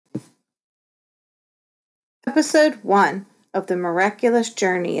Episode 1 of The Miraculous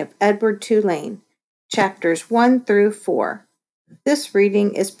Journey of Edward Tulane, Chapters 1 through 4. This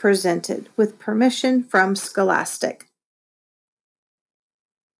reading is presented with permission from Scholastic.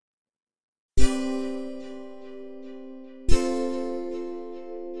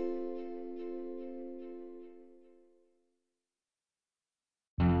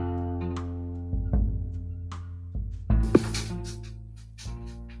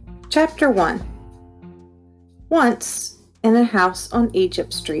 Chapter 1. Once, in a house on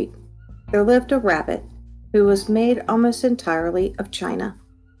Egypt Street, there lived a rabbit who was made almost entirely of china.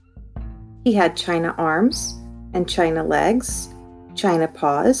 He had china arms and china legs, china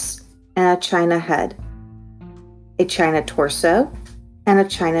paws, and a china head, a china torso, and a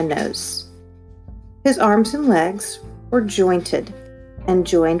china nose. His arms and legs were jointed and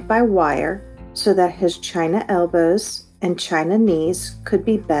joined by wire so that his china elbows and china knees could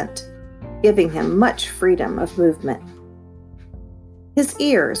be bent, giving him much freedom of movement. His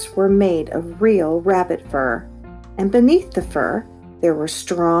ears were made of real rabbit fur, and beneath the fur there were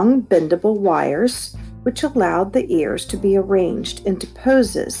strong, bendable wires which allowed the ears to be arranged into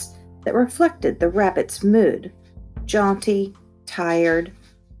poses that reflected the rabbit's mood, jaunty, tired,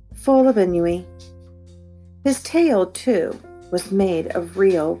 full of ennui. His tail, too, was made of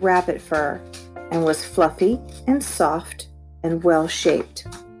real rabbit fur and was fluffy and soft and well-shaped.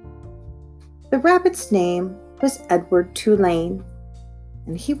 The rabbit's name was Edward Tulane,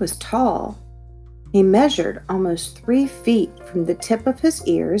 and he was tall. He measured almost 3 feet from the tip of his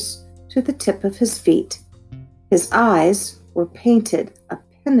ears to the tip of his feet. His eyes were painted a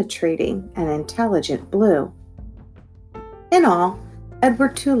penetrating and intelligent blue. In all,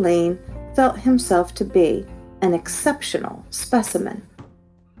 Edward Tulane felt himself to be an exceptional specimen.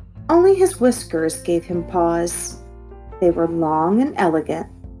 Only his whiskers gave him pause. They were long and elegant,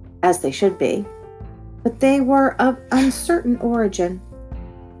 as they should be, but they were of uncertain origin.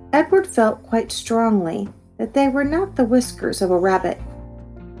 Edward felt quite strongly that they were not the whiskers of a rabbit.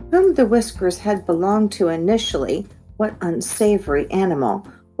 Whom the whiskers had belonged to initially, what unsavory animal,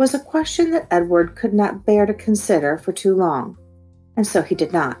 was a question that Edward could not bear to consider for too long, and so he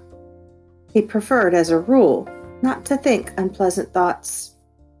did not. He preferred, as a rule, not to think unpleasant thoughts.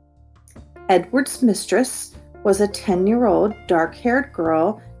 Edward's mistress was a 10-year-old dark-haired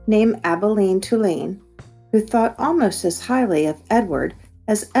girl named Abilene Tulane, who thought almost as highly of Edward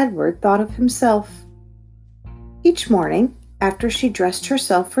as Edward thought of himself. Each morning, after she dressed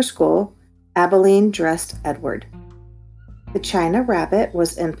herself for school, Abilene dressed Edward. The china rabbit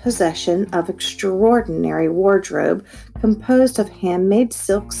was in possession of extraordinary wardrobe composed of handmade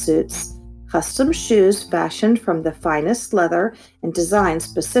silk suits, custom shoes fashioned from the finest leather and designed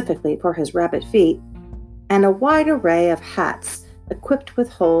specifically for his rabbit feet, and a wide array of hats equipped with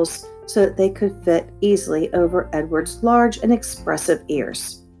holes so that they could fit easily over Edward's large and expressive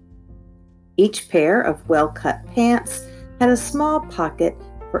ears. Each pair of well-cut pants had a small pocket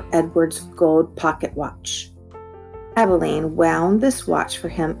for Edward's gold pocket watch. Abilene wound this watch for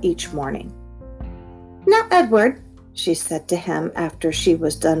him each morning. "Now, Edward," she said to him after she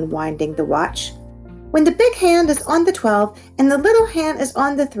was done winding the watch, "when the big hand is on the 12 and the little hand is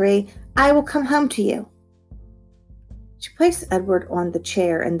on the 3, I will come home to you." She placed Edward on the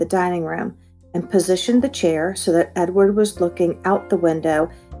chair in the dining room and positioned the chair so that Edward was looking out the window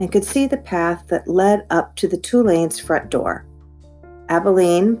and could see the path that led up to the Tulane's front door.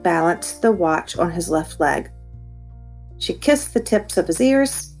 Abilene balanced the watch on his left leg. She kissed the tips of his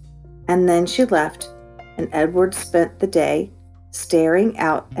ears, and then she left, and Edward spent the day staring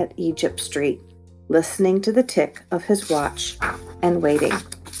out at Egypt Street, listening to the tick of his watch and waiting.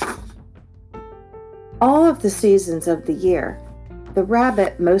 All of the seasons of the year, the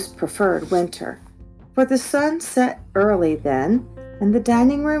rabbit most preferred winter, for the sun set early then, and the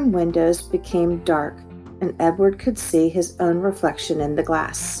dining room windows became dark, and Edward could see his own reflection in the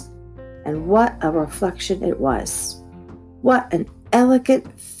glass. And what a reflection it was! What an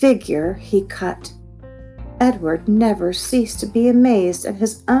elegant figure he cut! Edward never ceased to be amazed at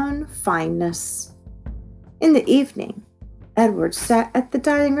his own fineness. In the evening, Edward sat at the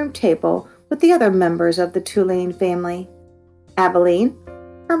dining room table with the other members of the Tulane family: Abilene,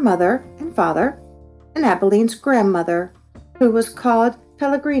 her mother and father, and Abilene's grandmother, who was called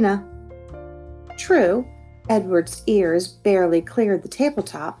Pellegrina. True, Edward's ears barely cleared the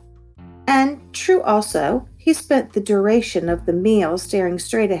tabletop, and true also, he spent the duration of the meal staring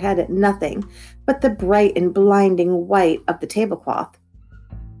straight ahead at nothing but the bright and blinding white of the tablecloth.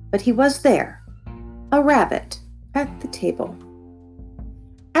 But he was there, a rabbit, at the table.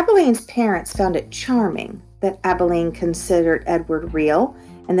 Abilene's parents found it charming that Abilene considered Edward real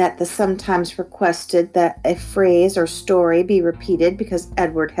and that the sometimes requested that a phrase or story be repeated because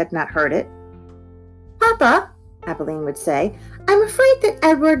Edward had not heard it. "Papa," Abilene would say, "I'm afraid that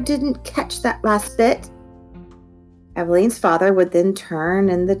Edward didn't catch that last bit." Abeline's father would then turn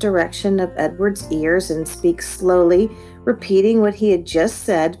in the direction of Edward's ears and speak slowly, repeating what he had just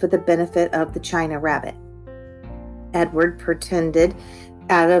said for the benefit of the China rabbit. Edward pretended,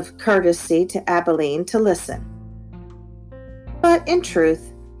 out of courtesy to Abilene, to listen. But in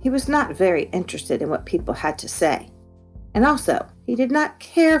truth, he was not very interested in what people had to say. And also, he did not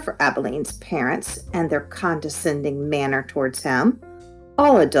care for Abeline's parents and their condescending manner towards him.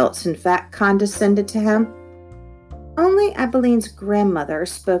 All adults, in fact, condescended to him. Only Abeline's grandmother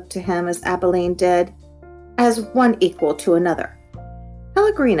spoke to him as Abilene did, as one equal to another.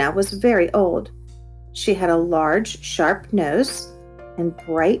 Pellegrina was very old. She had a large, sharp nose and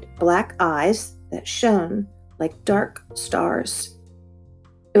bright black eyes that shone like dark stars.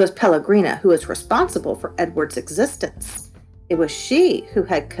 It was Pellegrina who was responsible for Edward's existence. It was she who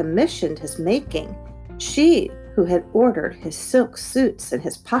had commissioned his making, she who had ordered his silk suits and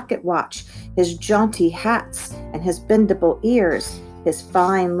his pocket watch, his jaunty hats and his bendable ears, his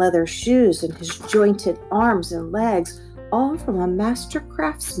fine leather shoes and his jointed arms and legs, all from a master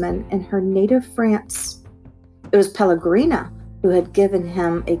craftsman in her native France. It was Pellegrina who had given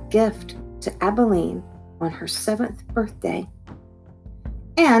him a gift to Abilene on her 7th birthday.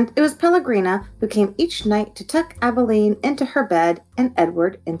 And it was Pellegrina who came each night to tuck Abilene into her bed and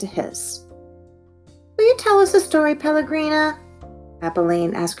Edward into his. "Will you tell us a story, Pellegrina?"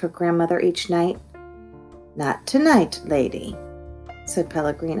 Abilene asked her grandmother each night. "Not tonight, lady," said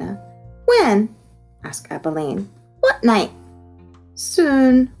Pellegrina. "When?" asked Abilene. "What night?"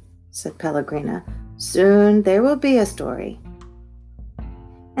 "Soon," said Pellegrina. "Soon there will be a story."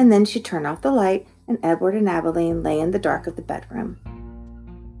 And then she turned off the light, and Edward and Abilene lay in the dark of the bedroom.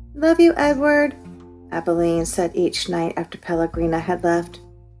 "Love you, Edward," Abilene said each night after Pellegrina had left.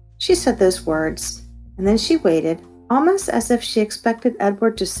 She said those words, and then she waited, almost as if she expected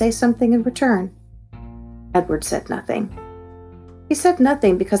Edward to say something in return. Edward said nothing. He said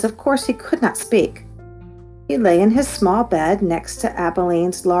nothing because, of course, he could not speak. He lay in his small bed next to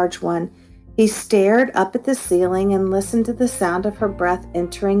Abilene's large one. He stared up at the ceiling and listened to the sound of her breath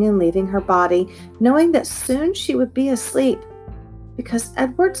entering and leaving her body, knowing that soon she would be asleep. Because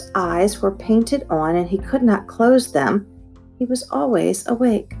Edward's eyes were painted on and he could not close them, he was always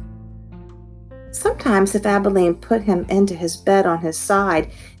awake. Sometimes if Abilene put him into his bed on his side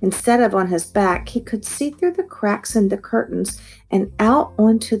instead of on his back, he could see through the cracks in the curtains and out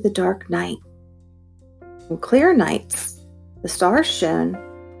onto the dark night. On clear nights, the stars shone,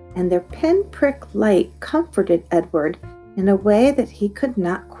 and their pinprick light comforted Edward in a way that he could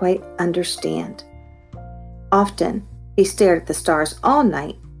not quite understand. Often, he stared at the stars all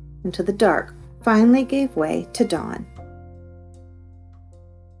night until the dark finally gave way to dawn.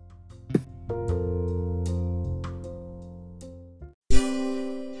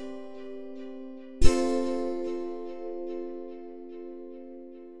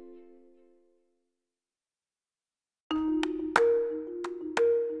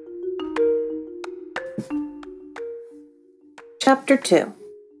 Chapter 2.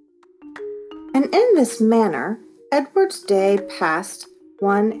 And in this manner, Edward's day passed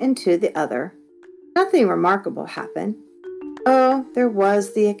one into the other. Nothing remarkable happened. Oh, there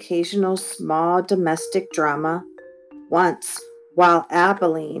was the occasional small domestic drama. Once, while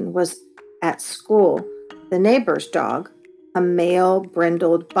Abilene was at school, the neighbor's dog, a male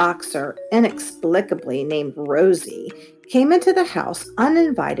brindled boxer inexplicably named Rosie, came into the house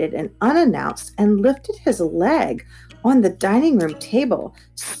uninvited and unannounced and lifted his leg on the dining room table,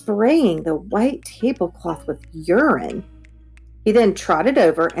 spraying the white tablecloth with urine. He then trotted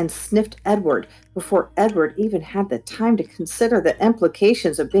over and sniffed Edward before Edward even had the time to consider the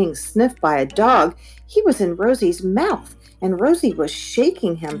implications of being sniffed by a dog. He was in Rosie's mouth, and Rosie was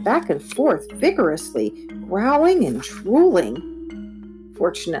shaking him back and forth vigorously, growling and drooling.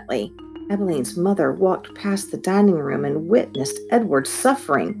 Fortunately, Abilene's mother walked past the dining room and witnessed Edward's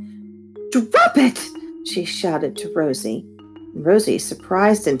suffering. "Drop it!" she shouted to Rosie. Rosie,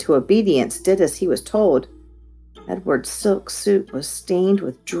 surprised into obedience, did as he was told. Edward's silk suit was stained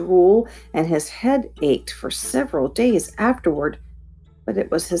with drool, and his head ached for several days afterward, but it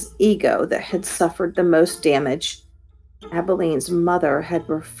was his ego that had suffered the most damage. Abilene's mother had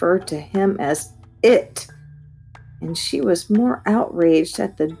referred to him as "it," and she was more outraged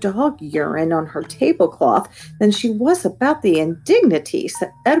at the dog urine on her tablecloth than she was about the indignities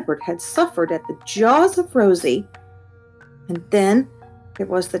that Edward had suffered at the jaws of Rosie. And then there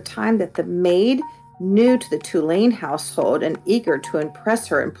was the time that the maid new to the Tulane household and eager to impress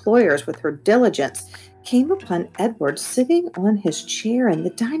her employers with her diligence, came upon Edward sitting on his chair in the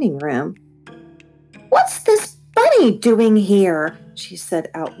dining room. "What's this bunny doing here?" she said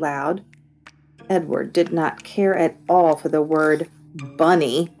out loud. Edward did not care at all for the word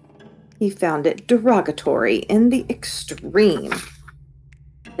bunny. He found it derogatory in the extreme.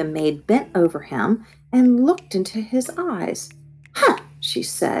 The maid bent over him and looked into his eyes. "Huh," she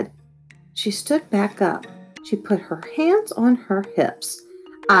said. She stood back up. She put her hands on her hips.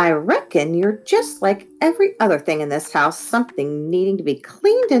 "I reckon you're just like every other thing in this house, something needing to be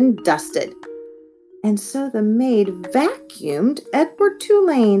cleaned and dusted." And so the maid vacuumed Edward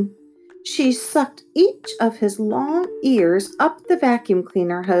Tulane. She sucked each of his long ears up the vacuum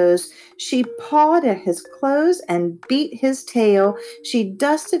cleaner hose. She pawed at his clothes and beat his tail. She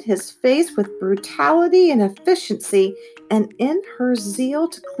dusted his face with brutality and efficiency, and in her zeal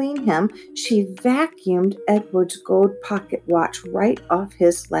to clean him, she vacuumed Edward's gold pocket watch right off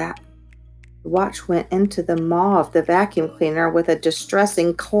his lap. The watch went into the maw of the vacuum cleaner with a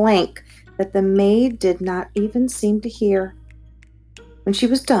distressing clank that the maid did not even seem to hear. When she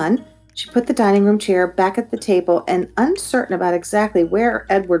was done, she put the dining room chair back at the table, and uncertain about exactly where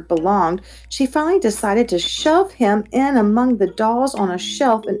Edward belonged, she finally decided to shove him in among the dolls on a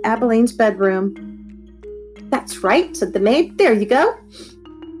shelf in Abilene's bedroom. "That's right," said the maid. "There you go."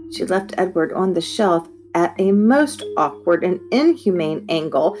 She left Edward on the shelf at a most awkward and inhumane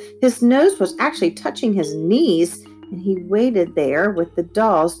angle. His nose was actually touching his knees, and he waited there with the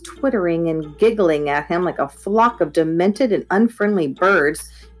dolls twittering and giggling at him like a flock of demented and unfriendly birds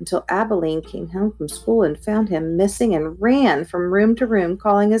until Abilene came home from school and found him missing and ran from room to room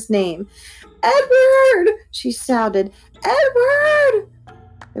calling his name. "Edward!" she shouted. "Edward!"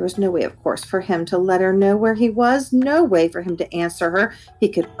 There was no way, of course, for him to let her know where he was, no way for him to answer her. He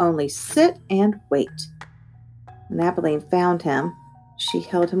could only sit and wait. When Abilene found him, she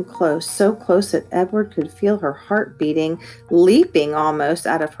held him close, so close that Edward could feel her heart beating, leaping almost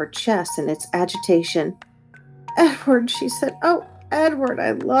out of her chest in its agitation. "Edward," she said. "Oh, Edward,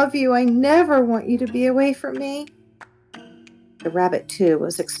 I love you. I never want you to be away from me." The rabbit, too,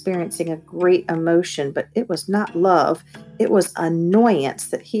 was experiencing a great emotion, but it was not love. It was annoyance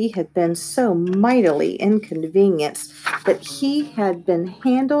that he had been so mightily inconvenienced, that he had been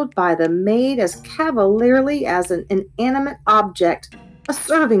handled by the maid as cavalierly as an inanimate object, a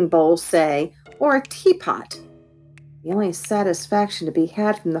serving bowl, say, or a teapot. The only satisfaction to be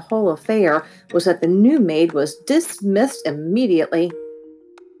had from the whole affair was that the new maid was dismissed immediately.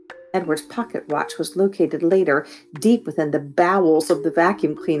 Edward's pocket watch was located later, deep within the bowels of the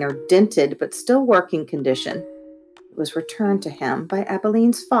vacuum cleaner, dented but still working condition. It was returned to him by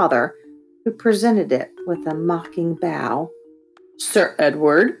Abilene's father, who presented it with a mocking bow. "Sir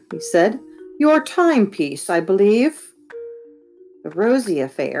Edward," he said, "your timepiece, I believe." The Rosie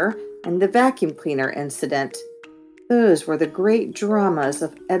affair and the vacuum cleaner incident, those were the great dramas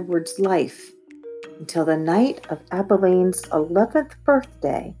of Edward's life, until the night of Abilene's 11th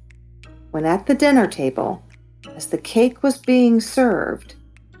birthday, when at the dinner table, as the cake was being served,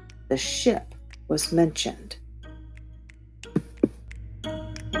 the ship was mentioned.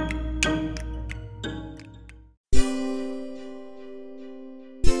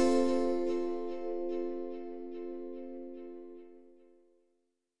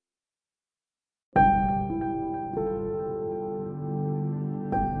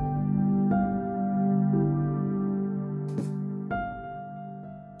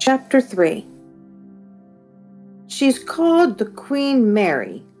 Chapter 3. "She's called the Queen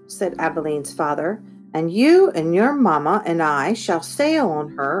Mary," said Abilene's father, "and you and your mamma and I shall sail on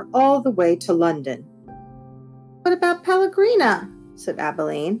her all the way to London." "What about Pellegrina?" said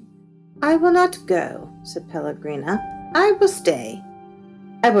Abilene. "I will not go," said Pellegrina. "I will stay."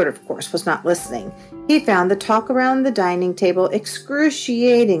 Edward, of course, was not listening. He found the talk around the dining table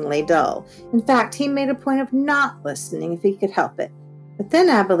excruciatingly dull. In fact, he made a point of not listening if he could help it. But then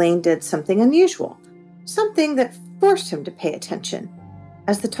Abilene did something unusual, something that forced him to pay attention.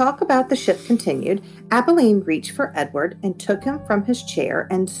 As the talk about the ship continued, Abilene reached for Edward and took him from his chair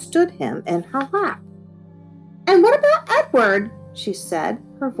and stood him in her lap. "And what about Edward?" she said,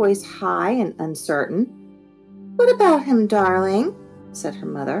 her voice high and uncertain. "What about him, darling?" said her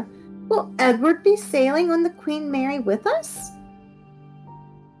mother. "Will Edward be sailing on the Queen Mary with us?"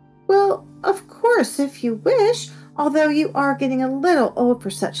 "Well, of course, if you wish, although you are getting a little old for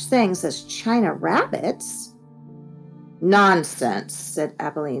such things as China rabbits." "Nonsense," said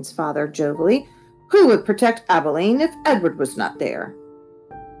Abilene's father jovially. "Who would protect Abilene if Edward was not there?"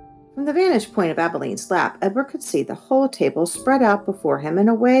 From the vantage point of Abilene's lap, Edward could see the whole table spread out before him in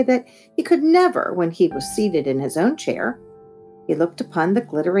a way that he could never when he was seated in his own chair. He looked upon the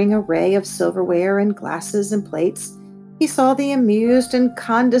glittering array of silverware and glasses and plates. He saw the amused and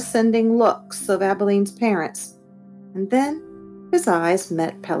condescending looks of Abilene's parents. And then his eyes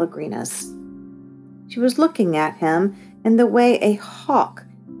met Pellegrina's. She was looking at him in the way a hawk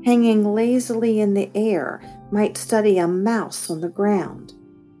hanging lazily in the air might study a mouse on the ground.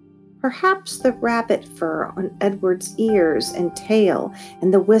 Perhaps the rabbit fur on Edward's ears and tail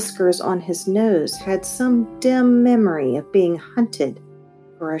and the whiskers on his nose had some dim memory of being hunted,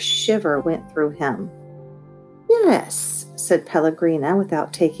 for a shiver went through him. "Yes," said Pellegrina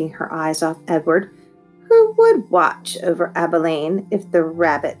without taking her eyes off Edward. "Who would watch over Abilene if the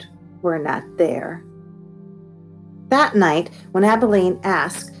rabbit were not there?" That night, when Abilene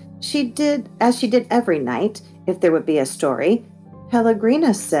asked, as she did every night, if there would be a story,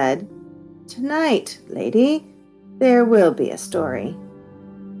 Pellegrina said, "Tonight, lady, there will be a story."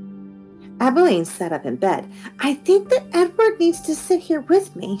 Abilene sat up in bed. "I think that Edward needs to sit here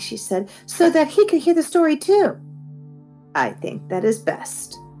with me," she said, "so that he can hear the story too." "I think that is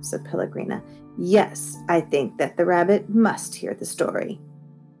best," said Pellegrina. "Yes, I think that the rabbit must hear the story."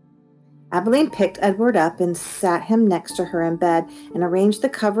 Abilene picked Edward up and sat him next to her in bed and arranged the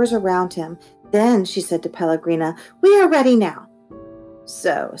covers around him. Then she said to Pellegrina, "We are ready now."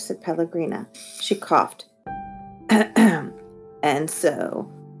 "So," said Pellegrina. She coughed. "And so,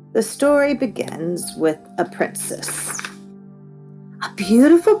 the story begins with a princess." "A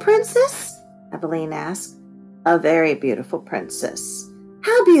beautiful princess?" Abilene asked. "A very beautiful princess."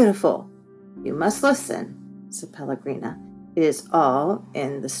 "How beautiful?" "You must listen," said Pellegrina. "It is all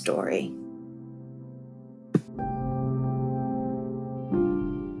in the story."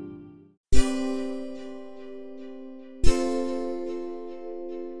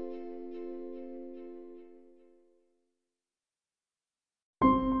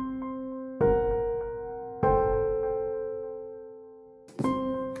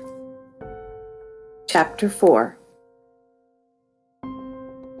 Chapter 4.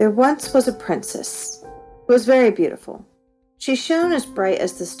 There once was a princess who was very beautiful. She shone as bright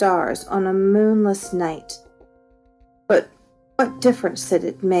as the stars on a moonless night. But what difference did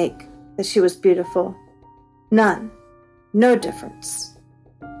it make that she was beautiful? None. No difference.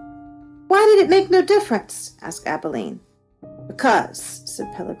 "Why did it make no difference?" asked Abilene. "Because,"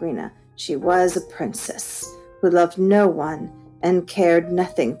 said Pellegrina, "she was a princess who loved no one and cared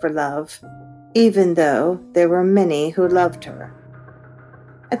nothing for love, even though there were many who loved her."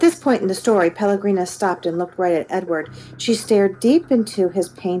 At this point in the story, Pellegrina stopped and looked right at Edward. She stared deep into his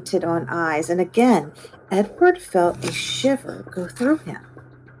painted-on eyes, and again Edward felt a shiver go through him.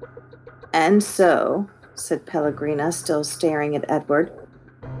 "And so," said Pellegrina, still staring at Edward.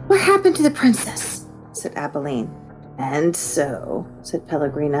 "What happened to the princess?" said Abilene. "And so," said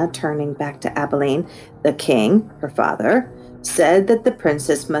Pellegrina, turning back to Abilene, "the king, her father, said that the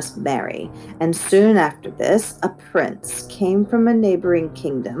princess must marry, and soon after this a prince came from a neighboring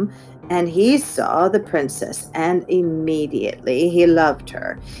kingdom, and he saw the princess, and immediately he loved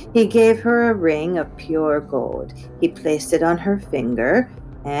her. He gave her a ring of pure gold. He placed it on her finger,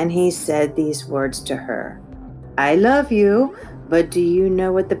 and he said these words to her, 'I love you,' but do you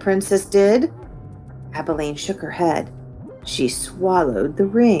know what the princess did?" Abilene shook her head. "She swallowed the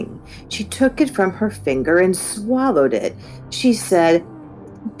ring. She took it from her finger and swallowed it. She said,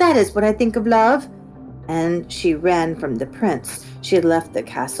 'That is what I think of love.' And she ran from the prince. She left the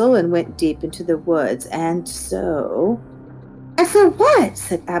castle and went deep into the woods. And so..." "And so what?"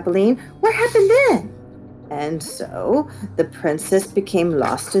 said Abilene. "What happened then?" "And so the princess became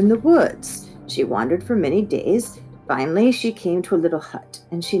lost in the woods. She wandered for many days. Finally, she came to a little hut,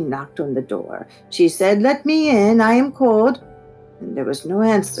 and she knocked on the door. She said, 'Let me in, I am cold.' And there was no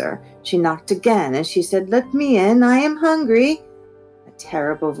answer. She knocked again, and she said, 'Let me in, I am hungry.' A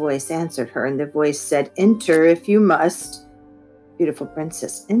terrible voice answered her, and the voice said, 'Enter if you must.' The beautiful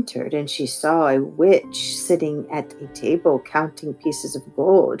princess entered, and she saw a witch sitting at a table counting pieces of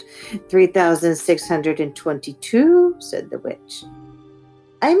gold. 3,622, said the witch.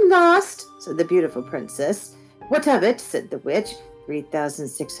 'I'm lost,' said the beautiful princess. 'What of it?' said the witch.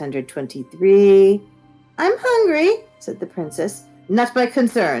 3,623. 'I'm hungry,' said the princess. 'Not my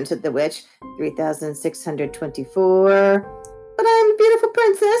concern,' said the witch. 3,624. 'But I'm a beautiful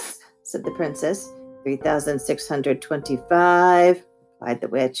princess,' said the princess. 3,625, replied the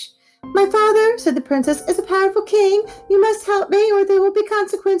witch. 'My father,' said the princess, 'is a powerful king. You must help me, or there will be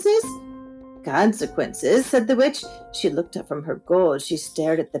consequences.' Consequences, said the witch. She looked up from her gold. She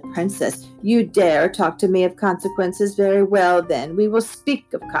stared at the princess. You dare talk to me of consequences? Very well, then. We will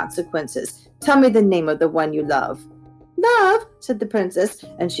speak of consequences. Tell me the name of the one you love. Love, said the princess,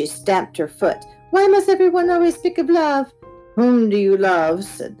 and she stamped her foot. Why must everyone always speak of love? Whom do you love?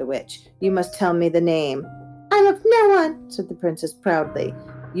 Said the witch. You must tell me the name. I love no one, said the princess proudly.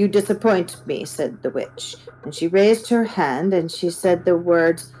 You disappoint me, said the witch. And she raised her hand and she said the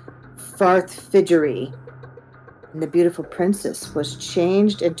words, Farthfidgery. And the beautiful princess was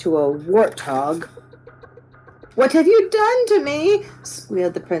changed into a warthog. What have you done to me?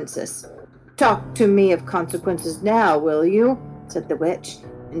 Squealed the princess. Talk to me of consequences now, will you? Said the witch.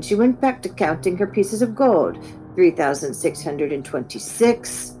 And she went back to counting her pieces of gold.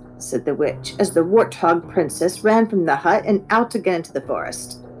 3,626, said the witch, as the warthog princess ran from the hut and out again into the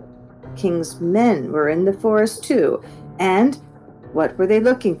forest. The king's men were in the forest too, and what were they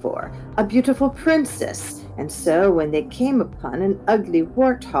looking for? A beautiful princess. And so when they came upon an ugly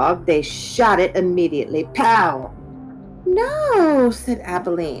warthog, they shot it immediately. Pow! No, said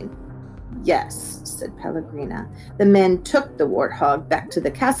Abilene. Yes, said Pellegrina. The men took the warthog back to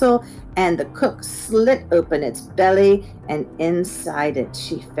the castle, and the cook slit open its belly, and inside it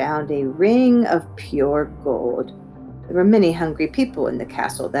she found a ring of pure gold. There were many hungry people in the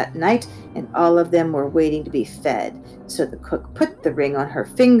castle that night, and all of them were waiting to be fed. So the cook put the ring on her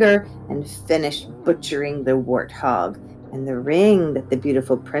finger and finished butchering the warthog. And the ring that the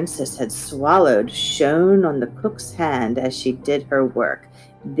beautiful princess had swallowed shone on the cook's hand as she did her work.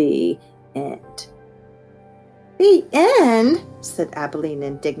 The end. The end? Said Abilene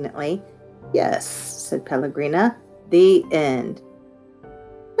indignantly. Yes, said Pellegrina. The end.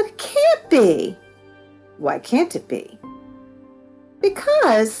 But it can't be. Why can't it be?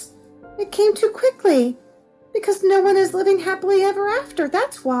 Because it came too quickly. Because no one is living happily ever after.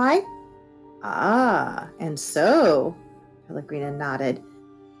 That's why. Ah, and so, Pellegrina nodded.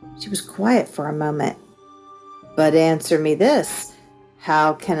 She was quiet for a moment. But answer me this.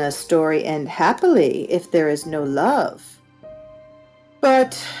 How can a story end happily if there is no love?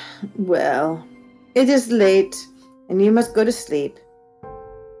 But, well, it is late, and you must go to sleep.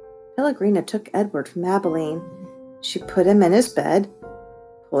 Pellegrina took Edward from Abilene. She put him in his bed,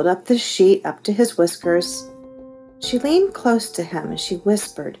 pulled up the sheet up to his whiskers. She leaned close to him and she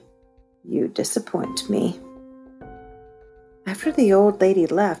whispered, You disappoint me. After the old lady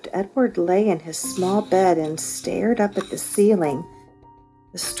left, Edward lay in his small bed and stared up at the ceiling.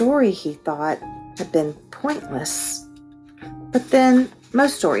 The story, he thought, had been pointless. But then,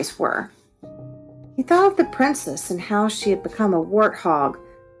 most stories were. He thought of the princess and how she had become a warthog.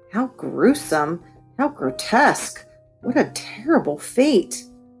 How gruesome, how grotesque. What a terrible fate.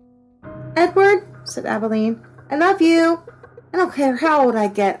 Edward, said Abilene, I love you. I don't care how old I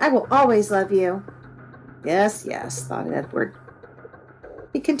get. I will always love you. Yes, yes, thought Edward.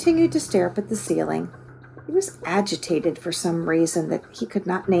 He continued to stare up at the ceiling. He was agitated for some reason that he could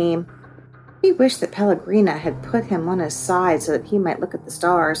not name. He wished that Pellegrina had put him on his side so that he might look at the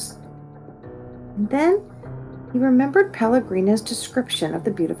stars. And then he remembered Pellegrina's description of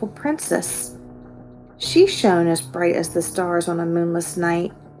the beautiful princess. She shone as bright as the stars on a moonless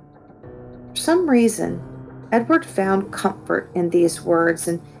night. For some reason, Edward found comfort in these words,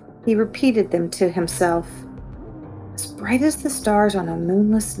 and he repeated them to himself. As bright as the stars on a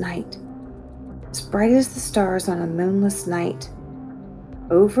moonless night. As bright as the stars on a moonless night.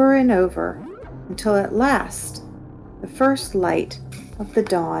 Over and over, until at last the first light of the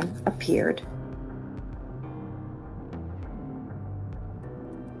dawn appeared.